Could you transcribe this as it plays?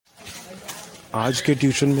आज के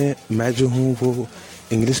ट्यूशन में मैं जो हूँ वो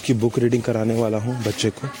इंग्लिश की बुक रीडिंग कराने वाला हूँ बच्चे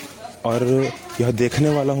को, और यह देखने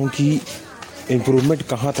वाला हूँ कि इम्प्रूवमेंट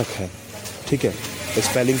कहाँ तक है। ठीक है,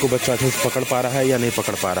 स्पेलिंग को बच्चा अच्छे से पकड़ पा रहा है या नहीं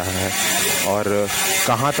पकड़ पा रहा है, और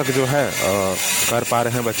कहाँ तक जो है कर पा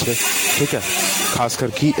रहे हैं बच्चे। ठीक है, खास कर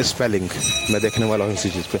की स्पेलिंग मैं देखने वाला हूँ इसी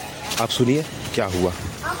चीज़ पे। आप सुनिए क्या हुआ।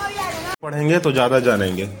 पढ़ेंगे तो ज़्यादा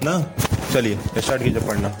जानेंगे ना। चलिए स्टार्ट कीजिए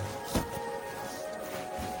पढ़ना।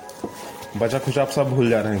 बचा कुछ आप सब भूल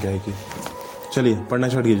जा रहे हैं क्या है कि। चलिए पढ़ना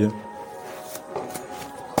स्टार्ट कीजिए।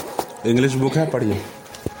 इंग्लिश बुक है, पढ़िए।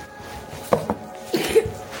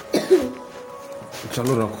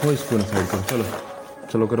 चलो रखो इसको ना साइड करो। चलो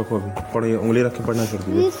चलो के रखो, अभी पढ़िए। उंगली रख के पढ़ना स्टार्ट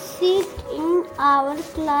कीजिए। We sit in our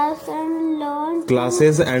class and learn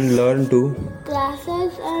Classes and learn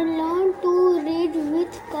to read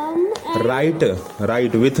with come and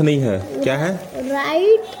write with नहीं है, क्या है?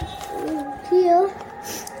 write here,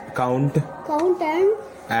 count and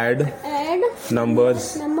add numbers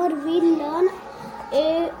number. We learn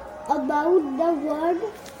about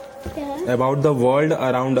the world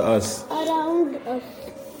around us.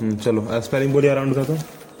 चलो spelling बोलिए around का तो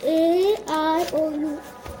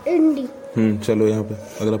AROUND. चलो यहाँ पे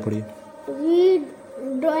अगला पढ़िए। We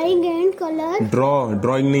drawing and color.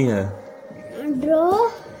 Drawing नहीं है, Draw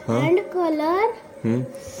हाँ? and color.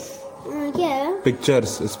 क्या है?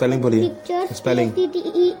 पिक्चर्स स्पेलिंग बोलिए। Pictures. Spelling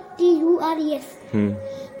PICTURES.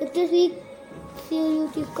 Pictures we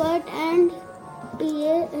cut and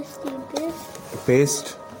paste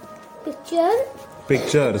pictures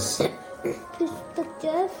pictures.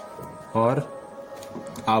 और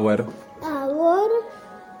आवर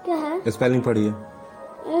क्या है? स्पेलिंग पढ़िए।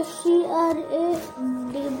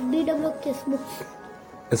 SCRABBOOKS books.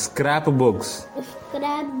 Scrap books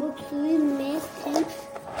Scrap books. We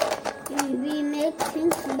make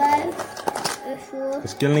things by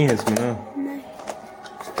skill नहीं है इसमें ना। नहीं.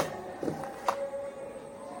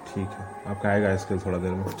 ठीक है, आपका आएगा स्किल थोड़ा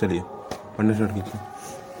देर में। चलिए पढ़ना स्टार्ट कीजिए।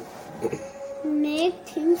 Make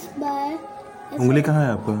things by उंगली कहाँ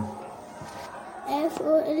है आपका?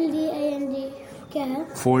 FOLDING. क्या है?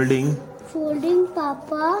 फोल्डिंग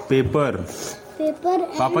पापा पेपर and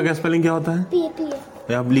पापा का स्पेलिंग क्या होता है? PAPA.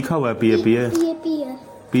 यहाँ लिखा हुआ है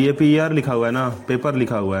PAPA लिखा हुआ है ना, पेपर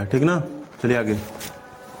लिखा हुआ है, ठीक ना। चलिए आगे।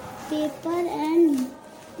 पेपर and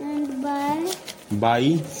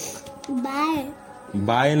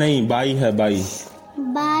बाय नहीं, बाई है, बाई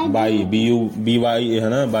BUBY है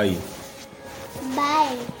ना, बाई।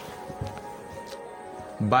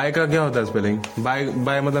 बाय का क्या होता है स्पेलिंग?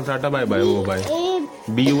 बाय मतलब टाटा बाय बाय, वो बाय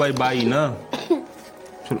BUY बाई ना।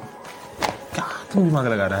 चलो क्या तुम दिमाग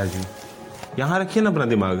लगा रहा है जी? यहाँ रखिए ना अपना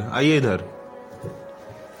दिमाग। आइए इधर।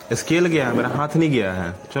 स्केल गया है, मेरा हाथ नहीं गया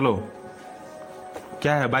है। चलो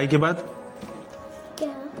क्या है बाई के बाद? क्या?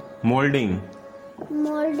 Moulding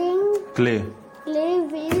clay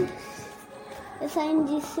will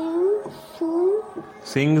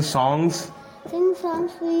sing songs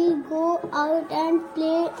we go out and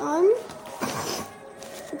play on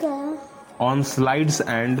slides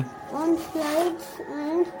and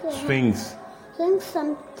swings.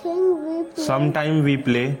 Sometime we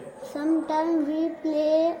play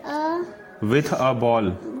with a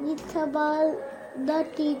ball. The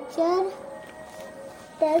teacher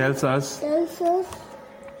tells us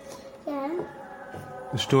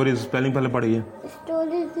stories. Spelling पहले पढ़िए।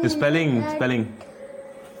 Spelling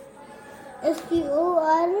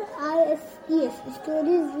STORIES.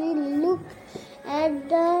 Stories we look at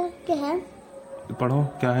the पढ़ो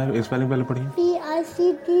क्या है, spelling पहले पढ़िए।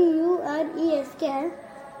 PICTURES. क्या है?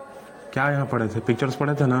 क्या यहाँ पढ़े थे? पिक्चर्स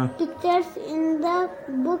पढ़े थे ना। Pictures in the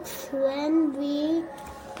books when we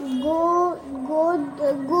go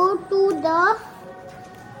to the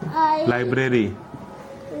library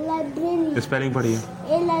spelling पढ़िए।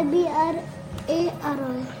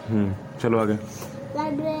 LIBRARY. चलो आगे।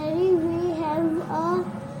 Library we have a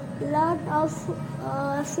lot of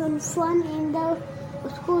fun in the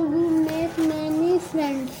school. We make many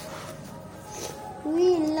friends. We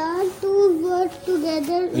learn to work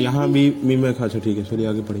together. यहाँ भी में खा। ठीक है, चलिए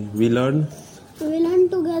आगे पढ़िए। We learn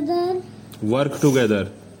together. Work together.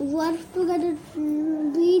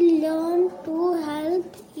 We learn to help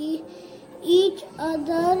each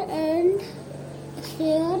other and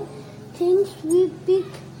share things. We pick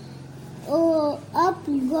up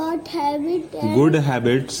good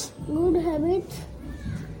habits.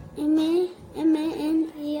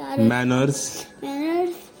 Manners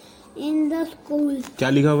in the school. क्या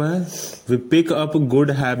लिखा हुआ है? We pick up good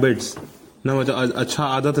habits ना, मतलब अच्छा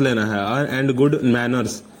आदत लेना है, एंड गुड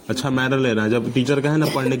मैनर्स अच्छा मैनर लेना है। जब टीचर कहे ना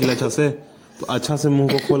पढ़ने के लिए अच्छा से, तो अच्छा से मुंह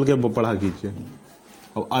को खोल के पढ़ा कीजिए।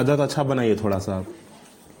 अब आदत अच्छा बनाइए थोड़ा सा आप।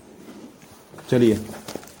 चलिए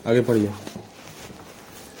आगे पढ़िए।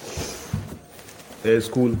 ए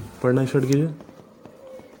स्कूल पढ़ना स्टार्ट कीजिए।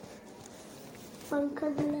 पंखा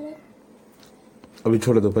चला। अभी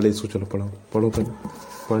छोड़ दो, पहले इसको चलो पढ़ो, पढ़ो पहले,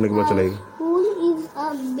 पढ़ने के बाद चलाएगी। School is a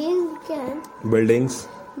big buildings,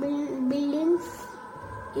 buildings.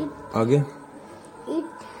 आगे It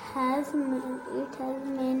has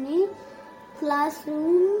many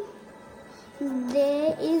classrooms.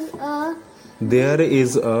 There is a there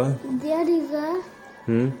is a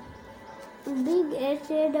big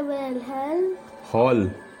HALL hall.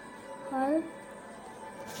 hall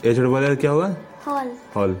H double L क्या होगा? hall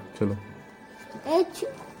हॉल। चलो H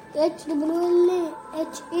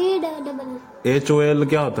एच ओ एल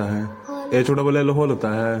क्या होता है? Hall. H O double L hole होता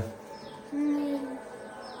है,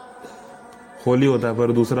 होली होता है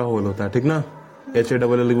पर दूसरा होल होता है, ठीक ना? एच ए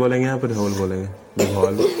डबल एल बोलेंगे यहाँ पर होल बोलेंगे,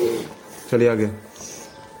 हॉल। चलिए आगे।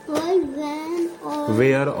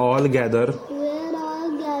 वेयर ऑल गैदर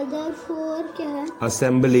for क्या है?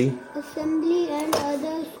 Assembly Assembly and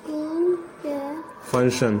other school क्या है?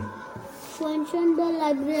 Function. Function. The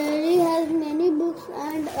library has many books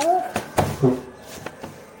and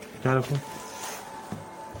क्या रखो,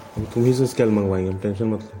 अब तुम ही से स्केल मंगवाएंगे, हम टेंशन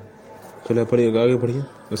मत लो। चलिए पढ़िए, आगे पढ़िए।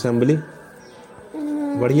 असेंबली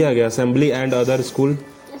बढ़िया आ गया। Assembly and other school.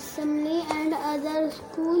 assembly and other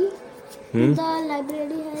school. The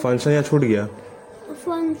library has function या छूट गया?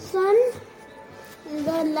 function.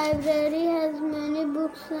 The library has many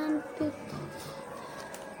books and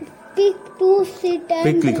pick to sit and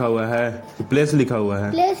pick लिखा हुआ है, प्लेस लिखा हुआ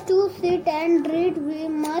है। place to sit and read. We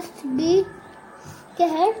must be क्या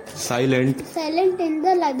है? Silent. Silent in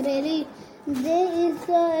the library. There is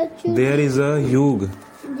a there is a Hugh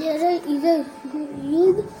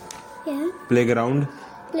youth क्या है? प्लेग्राउंड।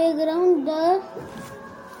 Playground.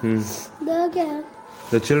 The क्या है?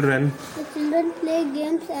 The children The children play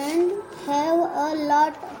games and have a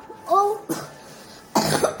lot of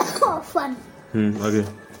fun. आगे।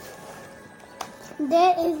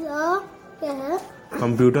 There is a क्या है?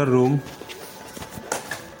 Computer room.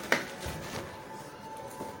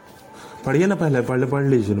 पढ़िए ना, पहले पढ़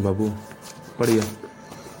लीजिए ना बाबू, पढ़िए।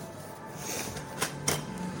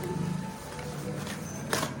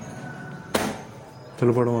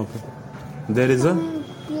 चलो पढ़ो वहाँ पे। There is a,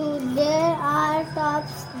 There are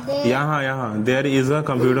tops. यहाँ there is a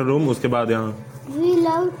computer room, उसके बाद यहाँ We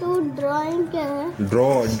love to drawing क्या है?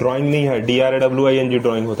 ड्राइंग नहीं है, DRAWING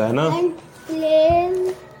ड्राइंग होता है ना। And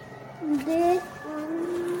play. They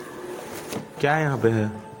क्या यहाँ पे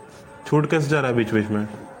है? छूट कैसे जा रहा है बीच बीच में?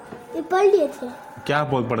 ये पढ़ लिए थे। क्या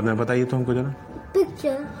पढ़ते हैं बताइए तो हमको जरा।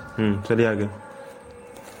 Picture चलिए आगे।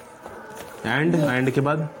 एंड के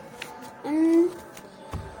बाद and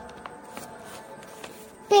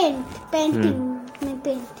painting में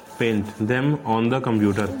paint them on the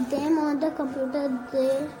computer. them on the computer.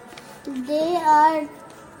 They are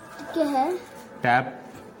क्या है? टैप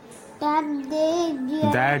Tab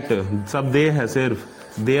दैट, सब दे है, सिर्फ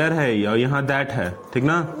देयर है और यहाँ दैट है, ठीक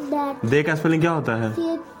ना? that दे का स्पेलिंग क्या होता है?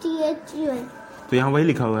 THUN. तो यहाँ वही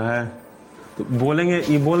लिखा हुआ है। तो बोलेंगे,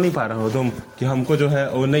 ये बोल नहीं पा रहा हो तुम कि हमको जो है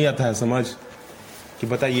वो नहीं आता है समझ, कि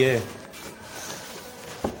बताइए।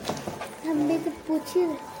 हमने तो पूछी।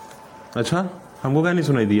 अच्छा, हमको क्या नहीं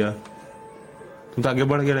सुनाई दिया? तुम तो आगे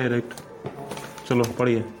बढ़ गए डायरेक्ट। चलो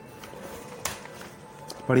पढ़िए,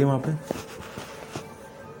 पढ़िए वहाँ पे।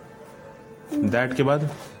 दैट के बाद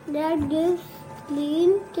That gives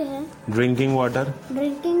clean क्या है? Drinking water.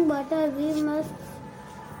 Drinking water. We must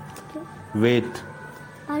wait,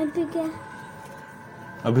 पानी पी के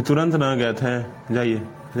अभी तुरंत ना गए थे,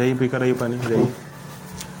 जाइए पी कर आइए पानी, जाइए।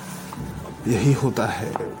 यही होता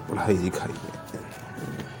है पढ़ाई लिखाई में।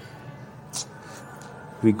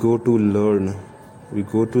 We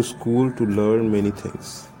go to school to learn many things.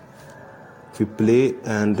 We play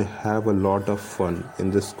and have a lot of fun in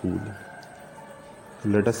the school.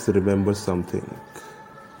 Let us remember something.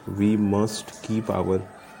 We must keep our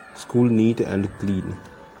school neat and clean.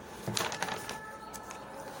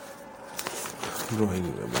 Drawing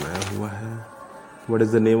में बनाया हुआ है। What is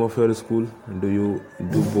the name of your school? Do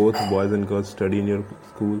both boys and girls study in your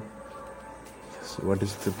school? Yes. What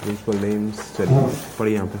is the principal names? चलिए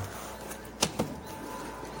पढ़िए यहाँ पे।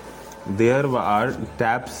 There are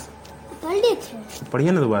taps. पढ़ लिए थे।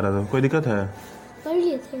 पढ़िए ना दोबारा, तो कोई दिक्कत है? पढ़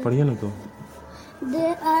लिए थे। पढ़िए ना तो।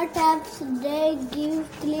 There are taps. They give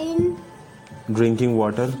clean drinking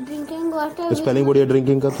water. drinking water. Spelling बढ़िया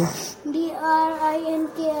ड्रिंकिंग का तो।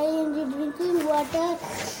 DRINKING drinking water.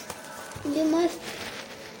 We must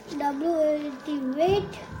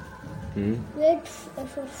wait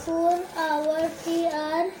for 4 hours.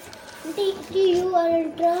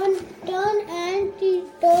 T-U-R-N, turn and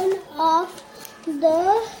turn off the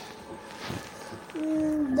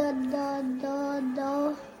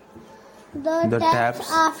The taps. taps.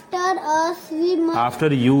 After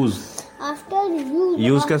use.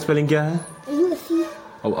 Use का spelling क्या है? U-C.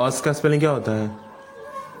 अब अस का spelling क्या होता है?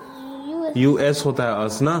 U-S. यूएस होता है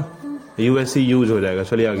अस ना, यूएससी यूज हो जाएगा।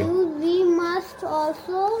 चलिए आगे। We must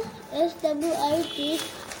also SWIT.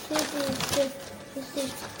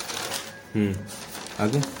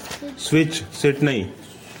 आगे स्विच, सिट नहीं,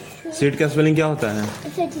 सिट का स्पेलिंग क्या होता है?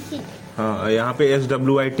 हाँ, यहाँ पे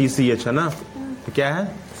SWITCH है ना, तो क्या है?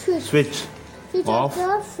 Switch off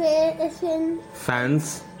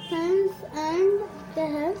fans. and क्या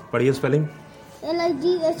है? पढ़िए spelling.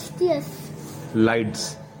 LIGHTS. Lights.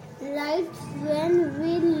 Lights when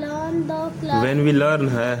we learn the class. When we learn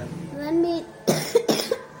है, When we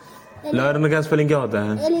लर्न का स्पेलिंग क्या होता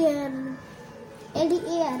है? LEARN.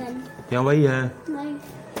 यहाँ वही है,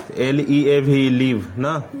 LEAV लीव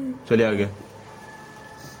ना। चलिए आगे।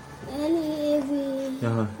 LEAV.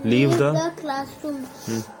 यहाँ leave the classroom.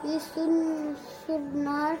 We should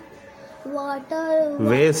not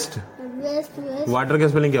waste. Water का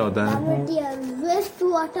स्पेलिंग क्या होता है? वेस्ट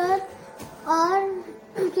वाटर और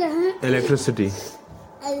क्या है? इलेक्ट्रिसिटी।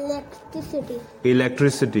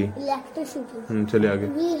 इलेक्ट्रिसिटी। चलिए आगे।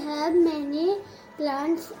 We have many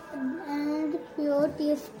plants and beauty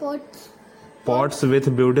spots. Pots with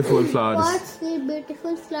beautiful flowers. Pots with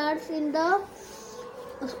beautiful flowers in the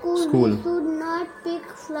school. School. We should not pick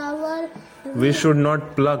flower. We should not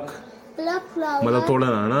pluck. Pluck flower. मतलब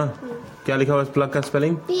तोड़ना ना। क्या लिखा हुआ है plug का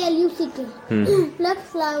spelling? PLUCK. Pluck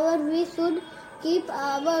flower. We should keep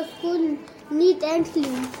our school neat and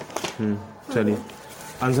clean. चलिए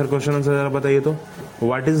answer, question answer जरा बताइए तो।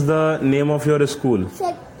 What is the name of your school?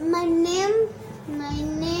 My name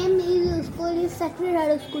is school is Sacred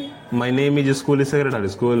Heart School. My name is school is sacred heart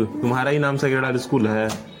school. तुम्हारा ही नाम sacred heart school है,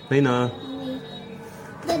 नहीं ना?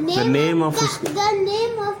 The name of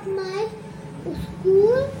my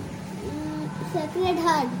school Sacred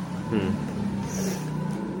Heart.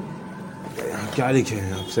 क्या लिखे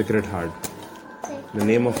हैं आप? Sacred heart. The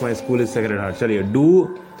name of my school is sacred heart. चलिए, do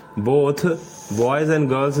both boys and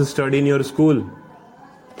girls study in your school?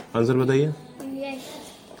 Answer बताइए। Yes.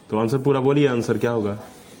 तो आंसर पूरा बोलिए, आंसर क्या होगा?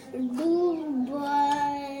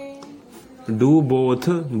 Do both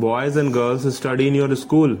boys and girls study in your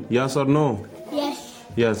school? Yes और no? Yes.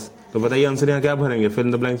 Yes. तो बताइए आंसर यहाँ क्या भरेंगे? फिल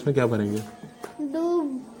इन द ब्लैंक्स में क्या भरेंगे?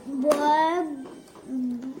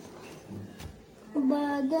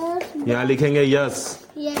 यहाँ लिखेंगे yes.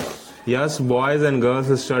 Yes, boys and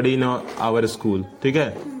girls study in our school. ठीक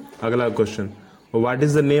है, अगला question. What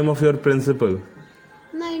is the name of your principal?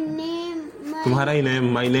 My name. तुम्हारा ही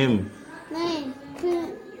name, my name. My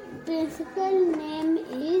principal name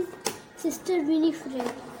is Sister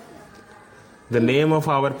Winifred. The name of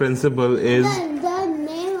our principal is. The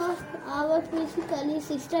name of our principal is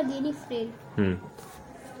Sister Winifred.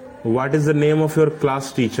 What is the name of your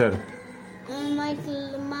class teacher?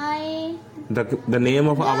 The name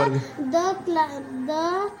of our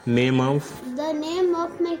the name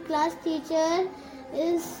of my class teacher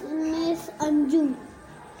is Miss Anju.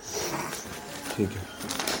 ठीक है,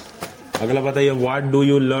 अगला बताइए। What do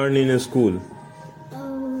you learn in school?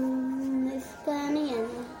 इसका नहीं याद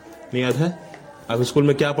है। नहीं याद है? अब स्कूल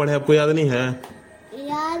में क्या पढ़े आपको याद नहीं है?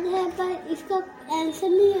 याद है पर इसका आंसर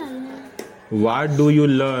नहीं याद है। What do you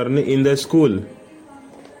learn in the school?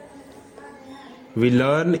 We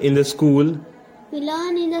learn in the school. We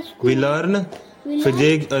learn in the school. We learn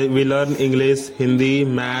physics. We learn English, Hindi,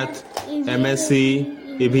 Math, MSc,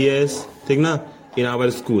 EVS. ठीक ना? In our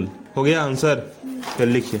school. हो गया answer? फिर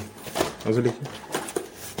लिखिए answer,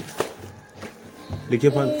 लिखिए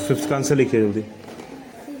fifth का answer लिखिए जल्दी।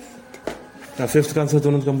 फिफ्थ का आंसर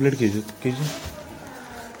तुरंत कंप्लीट कीजिए।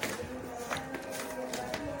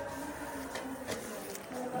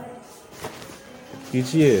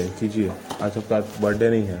 कीजिए। आज आपका बर्थडे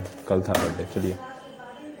नहीं है, कल था बर्थडे। चलिए,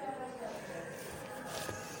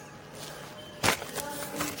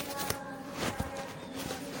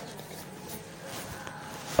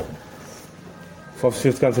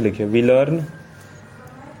 फिफ्थ का आंसर लिखिए। वी लर्न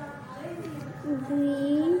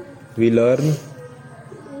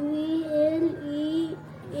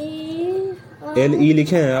LE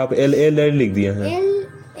लिखे हैं आप, LL लिख दिए हैं।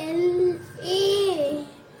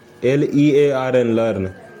 LEARN learn.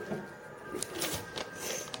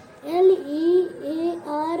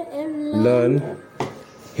 Learn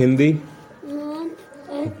Hindi.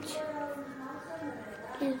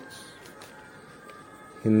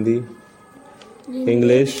 Hindi.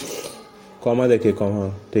 English, comma देखिए, कॉमा,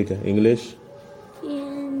 ठीक है। English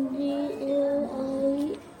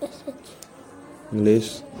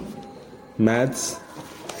English, maths,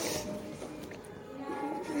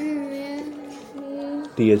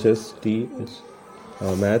 THS,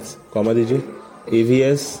 maths, comma दीजिए,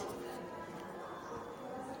 EVS,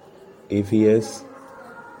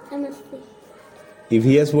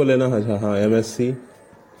 EVS बोले ना, अच्छा हाँ, MSc,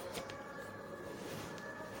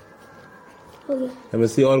 हो गया।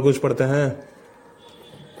 MSc। और कुछ पढ़ते हैं?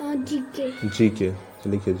 जीके। जीके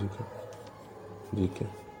लिखिए, जीके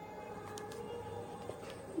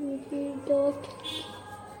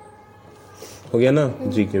हो गया ना।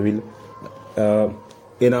 GK will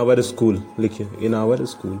in our school लिखिए, in our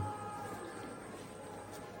school.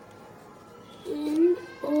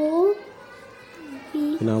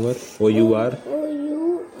 In our, OUR,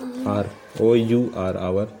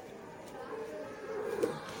 our.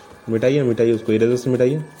 मिटाइए उसको, इरेजर से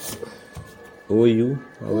मिटाइए। OU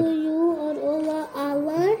our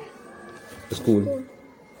school.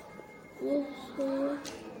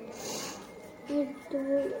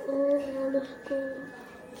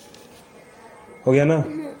 हो गया ना।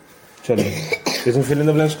 चलो, इसमें फिल इन द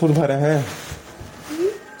ब्लैंक्स खुद भरे हैं?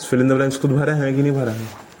 फिल इन द ब्लैंक्स खुद भरे हैं कि नहीं भरा है?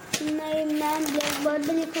 नहीं, मैम ब्लैक बोर्ड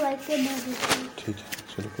में लिखवा के भरी थी। ठीक है,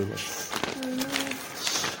 चलो कोई बात।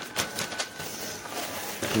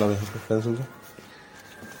 लाओ यहाँ पे पेंसिल दो।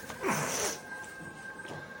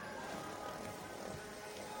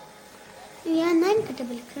 यहाँ 9 का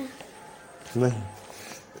टेबल लिख रहा है। नहीं,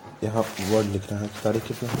 यहाँ वर्ड लिख रहा है। तारीख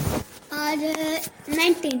कितना है? आज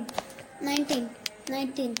 19।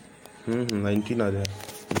 19 आ जाए,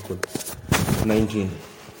 बिल्कुल 19।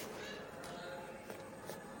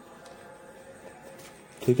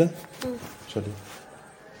 ठीक है, चलिए।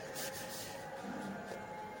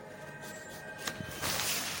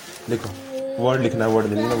 देखो, वर्ड लिखना है, वर्ड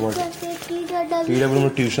लिखना, वर्ड TW में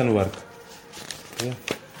ट्यूशन वर्क।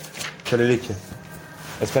 चलिए लिखिए,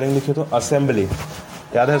 स्पेलिंग लिखिए तो असेंबली,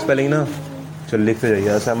 याद है स्पेलिंग ना? चलिए लिखते जाइए,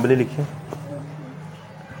 असेंबली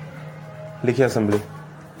लिखिए, assembly,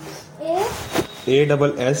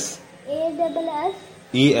 ASS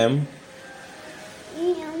EM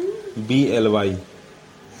BLY,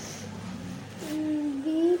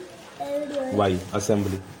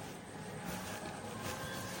 assembly.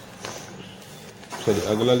 चलिए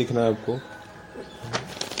अगला लिखना है आपको।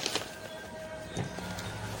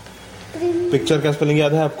 पिक्चर का स्पेलिंग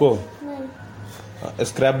याद है आपको?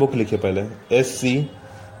 स्क्रैप बुक लिखिए पहले, SC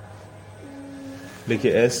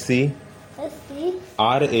लिखिए, SC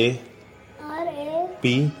RA P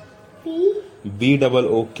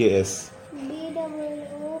BOOKS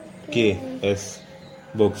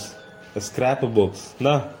books, scrap books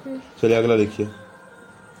ना। चलिए अगला लिखिए,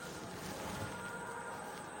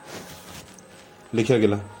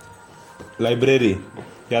 अगला लाइब्रेरी,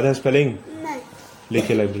 याद है स्पेलिंग?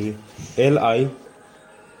 लिखिए लाइब्रेरी,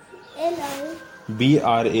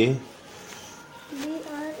 LIBRA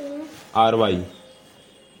RY,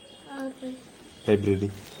 लाइब्रेरी।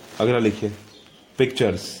 अगला लिखिए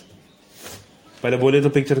पिक्चर्स, पहले बोले तो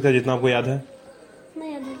पिक्चर का जितना आपको याद है।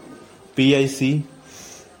 PIC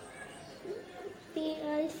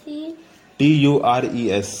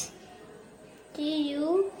TURES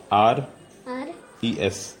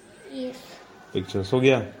pictures. हो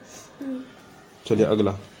गया। चलिए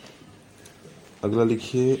अगला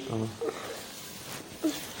लिखिए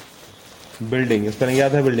बिल्डिंग, स्पेलिंग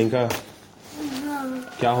याद है बिल्डिंग का?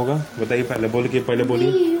 क्या होगा बताइए, पहले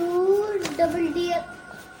बोलिए।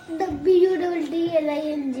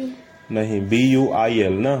 नहीं,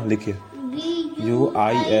 BUIL ना, लिखिए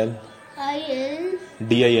UIL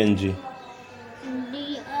DING।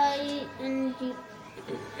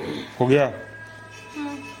 हो गया।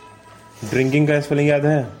 ड्रिंकिंग का स्पेलिंग याद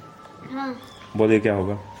है? हाँ। बोलिए क्या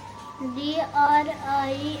होगा?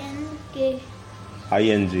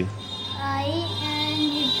 DRINK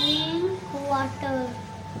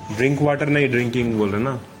ड्रिंक वाटर नहीं, ड्रिंकिंग बोल रहे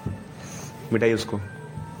ना। मिटाइए उसको,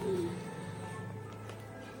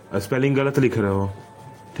 स्पेलिंग गलत लिख रहे हो,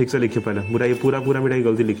 ठीक से लिखिए पहले। मिटाइए, पूरा मिटाइए,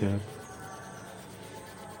 गलती लिखे हैं।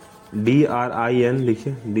 DRIN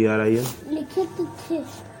लिखिए, DRIN लिखिए पीछे,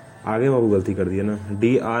 आगे बाबू गलती कर दिया ना।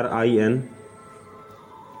 DRIN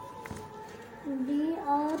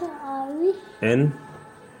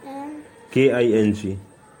KING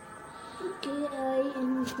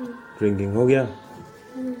drinking. हो गया।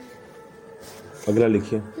 अगला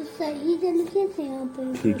लिखिए, तो सही से लिखिए थे यहाँ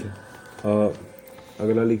पे। ठीक है।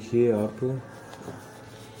 अगला लिखिए आप,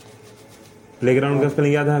 प्लेग्राउंड का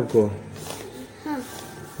स्पेलिंग याद है आपको? हाँ।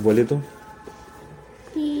 बोलिए तो।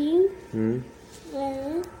 P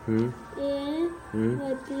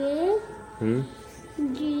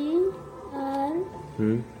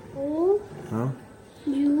GRO हाँ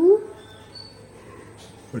U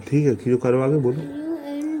ठीक है, जो करो आगे बोलो।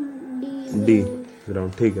 UND डी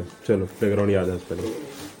ग्राउंड, ठीक है, चलो प्लेग्राउंड याद है स्पेलिंग।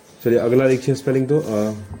 चलिए अगला लिखिए स्पेलिंग तो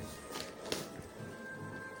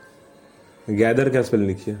गैदर क्या स्पेलिंग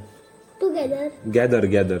लिखिए? Together gather,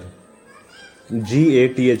 gather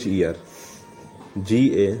GATHER, GA, जी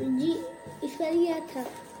इसका क्या था?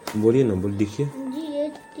 बोलिए ना, बोल लिखिए।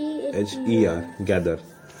 GATHER गैदर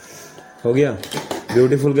हो गया।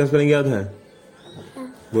 ब्यूटीफुल क्या स्पेलिंग याद है?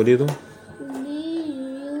 बोलिए तो।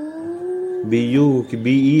 BU कि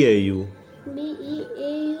BEAU?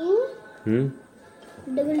 BEAU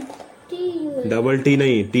TTUL double T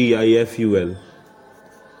नहीं, TIFUL।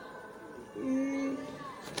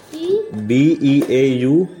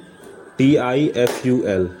 BEAU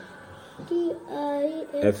TIFUL।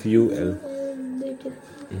 FUL।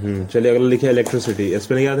 चलिए अगला लिखिए इलेक्ट्रिसिटी।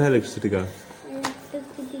 स्पेलिंग याद है इलेक्ट्रिसिटी का?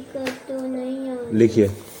 तो नहीं याद। लिखिए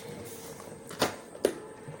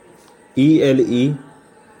ELE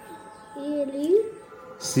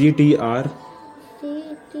CTR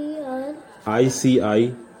ICI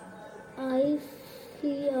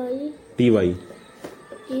TY।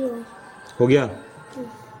 हो गया।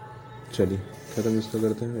 चलिए खत्म इसका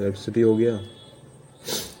करते हैं। इलेक्ट्रिसिटी हो गया।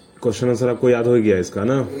 क्वेश्चन आंसर आपको याद हो गया इसका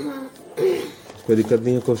ना? कोई दिक्कत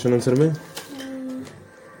नहीं है क्वेश्चन आंसर में।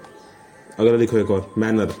 अगला लिखो एक और,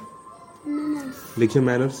 मैनर। लिखिए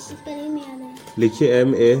मैनर्स। लिखिए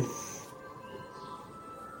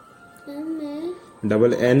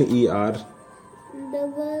MANNER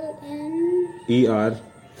ERS।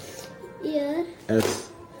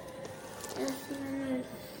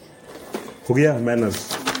 हो गया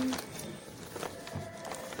मैनर्स।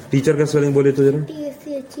 टीचर का स्पेलिंग बोलिए तो जरा।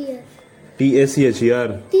 TACHER।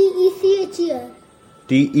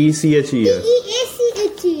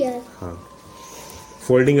 हाँ।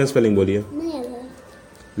 फोल्डिंग का स्पेलिंग बोलिए।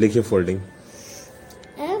 लिखिए फोल्डिंग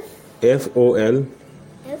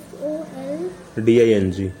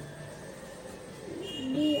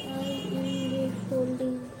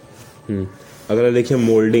FOLDING। अगला लिखिए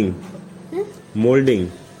मोल्डिंग। Moulding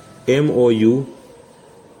MOULDING।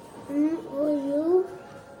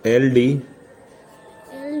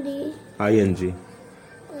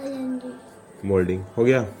 मोल्डिंग हो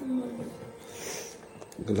गया।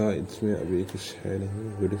 अगला इसमें अभी कुछ है नहीं।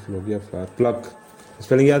 ब्यूटीफुल हो गया। फ्लावर। प्लक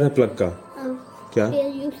स्पेलिंग याद है प्लक का? क्या?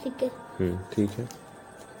 ठीक है।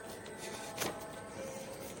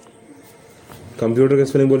 कंप्यूटर का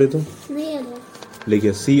स्पेलिंग बोले तो?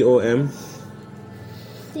 लिखिए COM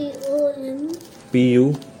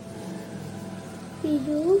PU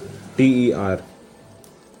TER।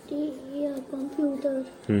 Computer.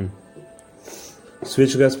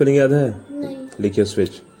 Switch का स्पेलिंग याद है? नहीं। लिखिए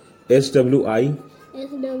स्विच SWITCH।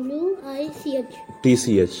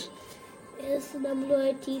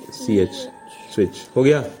 स्विच हो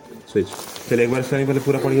गया। स्विच। चलिए एक बार स्पेलिंग पहले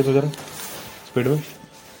पूरा पढ़िए तो जरा स्पीड में।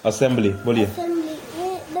 असेंबली बोलिए।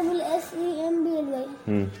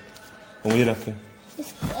 उंगली रख के।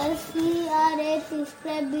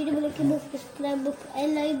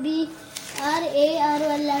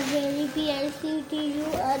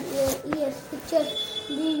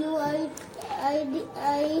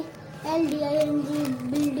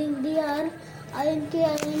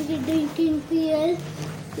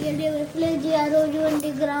 building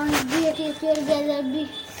drinking ground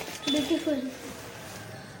beautiful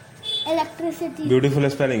electricity beautiful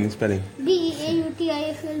spelling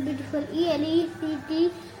BEAUTIFUL beautiful ELECTRICITY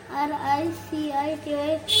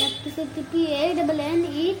electricity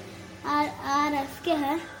PANNERS क्या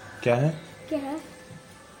है?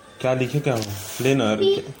 क्या लिखे? क्या हो लेना?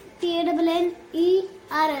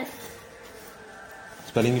 PANNERS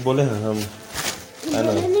स्पेलिंग बोले हैं हम?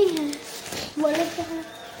 नहीं है बोले क्या है?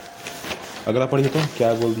 अगला पढ़िए तो।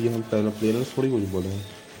 क्या बोल दिए हम? पहला प्लेनर थोड़ी कुछ बोले हैं।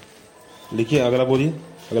 लिखिए अगला बोलिए।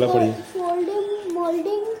 अगला पढ़िए।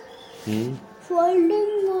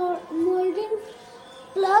 Folding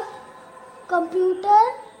plug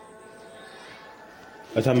computer.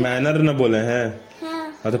 अच्छा मैनर न बोले हैं?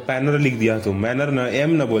 हाँ तो पैनर लिख दिया तुम। मैनर ना, M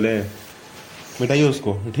ना बोले। मिटाइए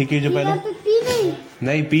उसको। ठीक है जो पहले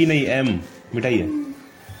नहीं P नहीं M। मिटाइए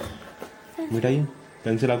मिटाइए।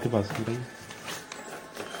 पेंसिल आपके पास, मिटाइए।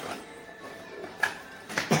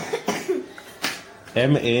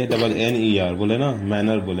 MANNER बोले ना,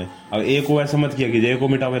 मैनर बोले। अब A को ऐसा मत किया कि J को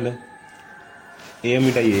मिटा पहले। A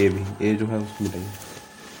मिटाइए। A भी, A जो है उसको मिटाइए।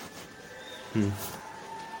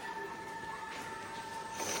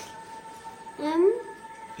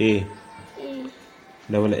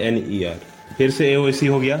 MANNER। फिर से AOC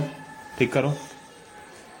हो गया। ठीक करो।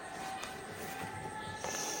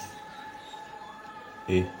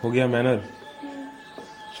 A हो गया मैनर।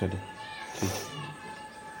 चलिए ठीक।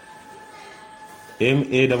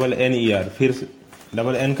 MANNER, फिर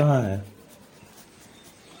डबल एन कहाँ है?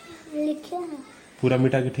 लिखे हैं। पूरा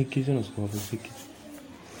मिटा के ठीक कीजिए ना उसको, ठीक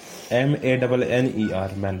कीजिए।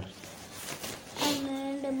 MANNER, manner.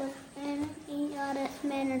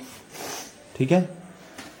 मैनर्स। ठीक है,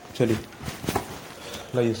 चलिए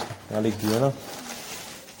लाइए इसको यहाँ लिख दिया ना।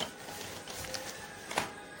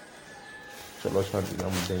 चलो छोड़ दिया,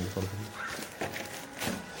 हम देंगे।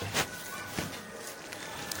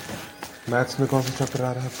 मैथ्स में कौन सा चैप्टर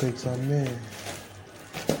आ रहा है आपका एग्जाम में?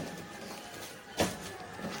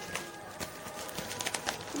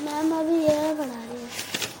 मैम अभी ये पढ़ा रही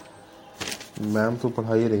है। मैम तो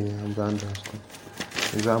पढ़ा ही रही है, हम जान रहे हैं उसको।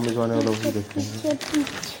 एग्जाम में जो आने वाला वही देखते हैं।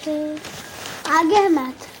 पीछे आगे है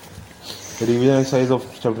math. Revision exercise of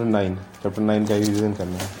chapter 9। Chapter 9 का रिवीजन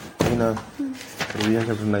करना है, नहीं ना? Revision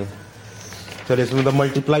chapter 9। चलिए, इसमें मतलब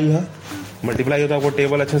मल्टीप्लाई है। मल्टीप्लाई होता है, आपको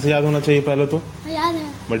टेबल अच्छे से याद होना चाहिए पहले तो। याद है।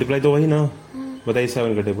 मल्टीप्लाई तो वही ना? बताइए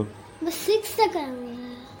 7 का टेबल। बस 6 तक करेंगे।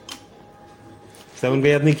 7 का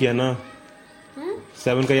याद नहीं किया ना?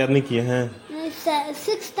 7 का याद नहीं किए हैं?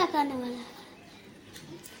 6 तक आने वाला है।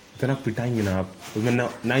 इतना पिटाएंगे ना आप। उसमें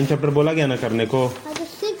 9 चैप्टर बोला गया ना करने को। तो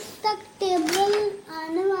 6 तक टेबल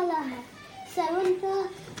आने वाला है, 7 का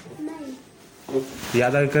नहीं।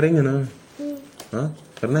 याद आगे करेंगे ना? हाँ,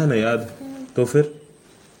 करना है ना याद। तो फिर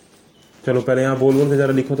चलो पहले यहाँ बोल के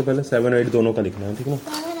जरा लिखो तो पहले 7 8 दोनों का लिखना है, ठीक ना?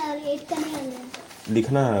 7 और 8 का नहीं है।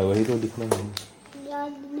 लिखना है, वही तो लिखना है,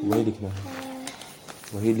 याद नहीं। वही लिखना है,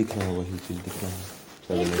 वही लिखना है, वही चीज लिखना है।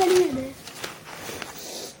 8 का नहीं है।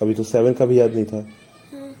 अभी तो 7 का भी याद नहीं था।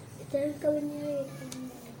 7 का भी नहीं है, 8 का भी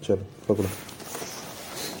नहीं है। चलो पकड़ो,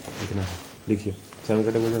 लिखना है, लिखिए 7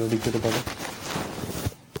 का टेबल जरा लिखिए तो पहले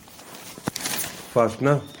फास्ट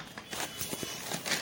ना।